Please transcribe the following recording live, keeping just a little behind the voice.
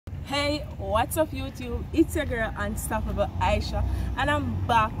Hey, what's up YouTube? It's your girl Unstoppable Aisha, and I'm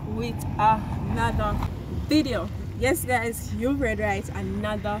back with another video. Yes guys, you read right,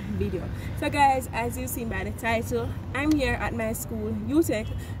 another video. So guys, as you've seen by the title, I'm here at my school Utech,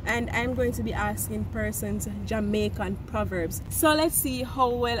 and I'm going to be asking persons Jamaican proverbs. So let's see how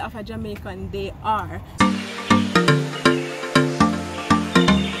well of a Jamaican they are.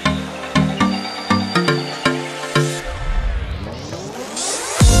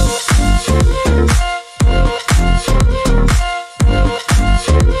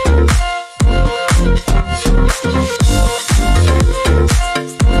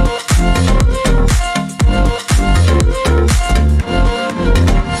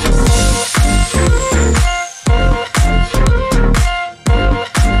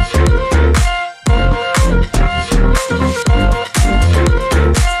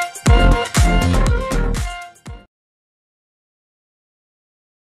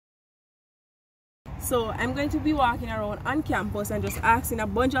 So I'm going to be walking around on campus and just asking a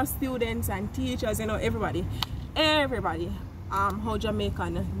bunch of students and teachers, you know, everybody how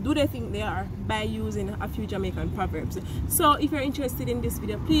Jamaican do they think they are by using a few Jamaican proverbs. So if you're interested in this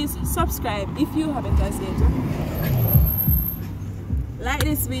video, please subscribe if you haven't as yet. Like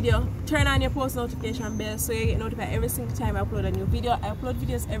this video, turn on your post notification bell so you get notified every single time I upload a new video. I upload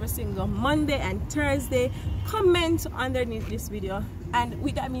videos every single Monday and Thursday. Comment underneath this video. And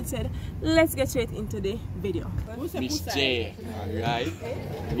with that being said, let's get straight into the video. Miss J, alright?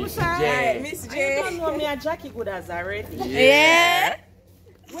 Miss J. Miss J. You don't know me a Jackie good as already. Yeah.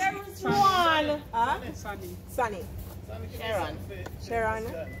 Where is Ruan? Sunny. Sharon.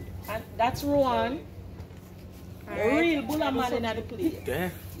 And that's Ruan. Right. Real bulla man in the place. Yeah.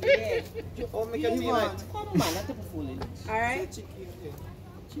 Yeah. Oh, make a tea night. Come on, that's a fool. Alright.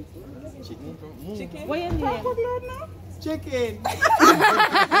 Chicken. What you name? Chicken.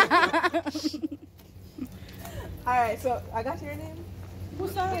 Alright, so I got your name?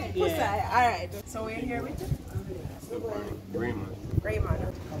 Pusai. Pusai. Alright. So we're here with you? Raymond.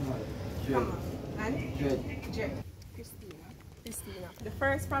 Come on. And? Jed. Christina. The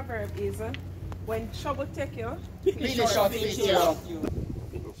first proverb is when trouble take you, Finish off with you.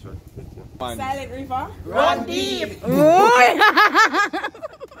 Silent river, Run deep.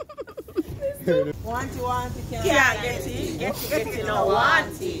 Want it, Can't get it. Get it, no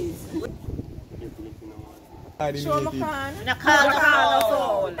want it. Show my can, In a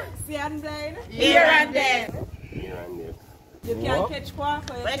car, see and blind, here and there. you can't catch quack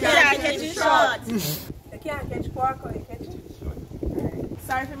or you But can't can't get it short. You can't catch quack or you catch it.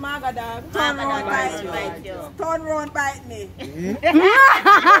 Sorry for Maga dog. Turn round, bite you. Turn round, bite me.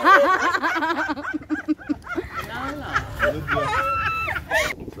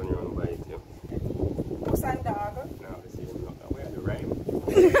 Puss and dog.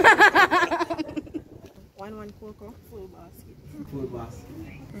 One cocoa, full basket.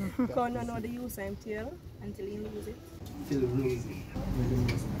 Can't know the use until you lose it.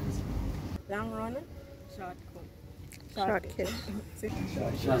 Long run, short cut. Short cut.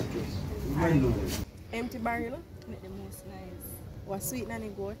 Empty barrel, make the most nice. What sweet nanny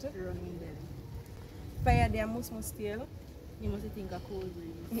goat, running belly. Fire there must tail. You must think of cold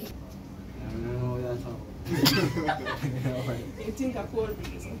breeze. You think of cold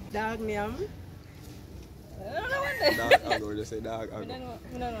breeze. Dog name. I don't know what Dog, I'll just say dog. I don't know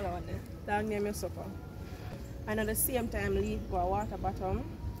that one. Dog name your supper. And at the same time leave for water bottom.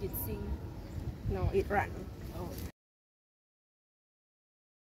 It sing. No, it ran. Oh.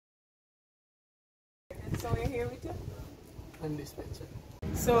 So we're here with you? And this picture.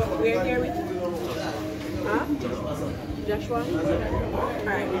 So we're here with you? Huh? Joshua?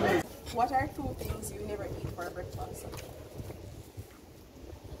 Alright. What are two things you never eat for breakfast?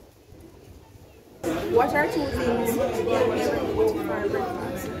 What are two things you never eat for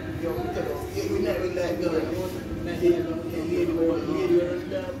breakfast?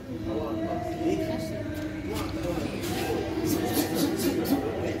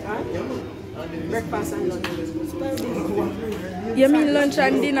 Huh? Breakfast and lunch. You mean lunch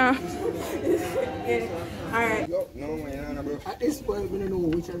and dinner? Yeah. Alright. At this point, we don't know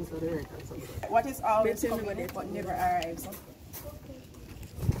which answer the right answer. What is always coming but never arrives?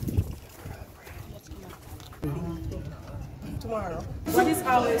 Tomorrow. What is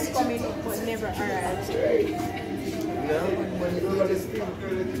always coming but never arrives?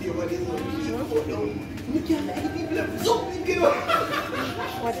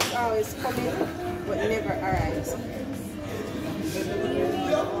 What is always coming but never arrives?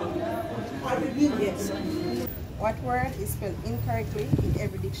 Yes. What word is spelled incorrectly in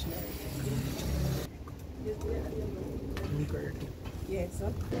every dictionary? Incorrect. Yes.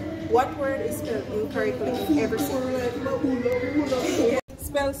 What word is spelled incorrectly in every sentence?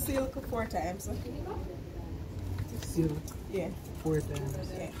 Spell silk 4 times. Silk. Yeah. 4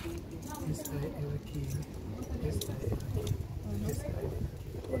 times. Yeah. S-I-L-K. S-I-L-K.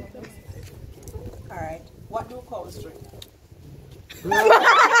 S-I-L-K. Alright. What do cows drink?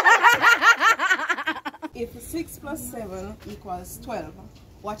 If 6 plus 7 equals 12,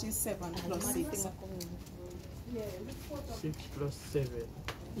 what is 7 plus 6? 6 plus 7.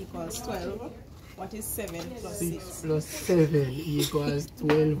 Equals 12. What is 7 plus 6? 6 plus 7 equals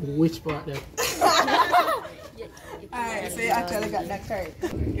 12. Which part that? Alright, so you actually got that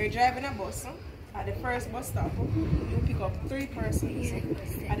correct. You're driving a bus. At the first bus stop, you pick up 3 persons.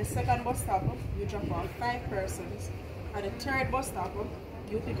 At the second bus stop, you drop off 5 persons. At the third bus stop,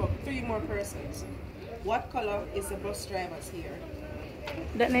 you pick up 3 more persons. What color is the bus driver's hair?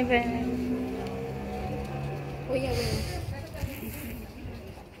 Don't never. Oh yeah,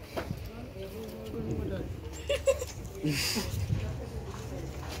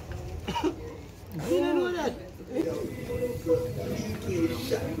 You don't know that?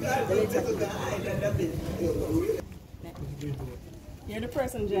 You're the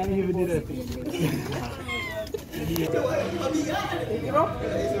person driving the bus. You know?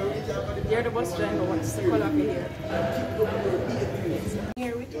 You're the bus driver. What's the color of your hair?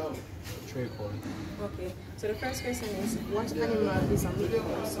 Here with you. Okay. So the first question is, what animal is a milk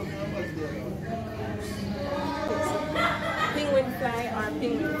horse? Penguin fly or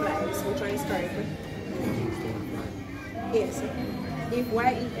penguin flies? Which one is correct? Yes. If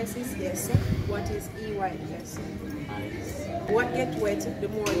YES is yes, what is EYES? What gets wet the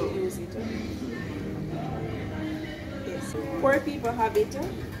more you use it? Yes. Poor people have it,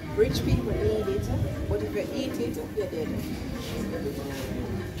 rich people need it, but if you eat it, you're dead.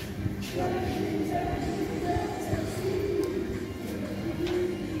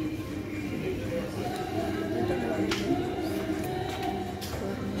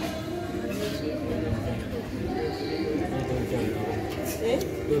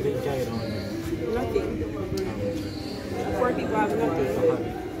 Nothing. Poor people have nothing.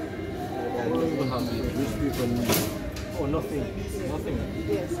 Rich people need. Oh, nothing. Nothing.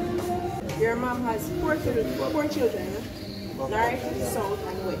 Yes. Your mom has 4 children, north, south,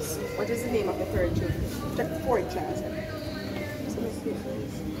 and west. What is the name of the 3rd child? Check the 4th child.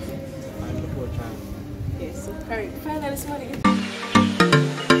 I'm the 4th child. Yes, correct. Finally, this morning.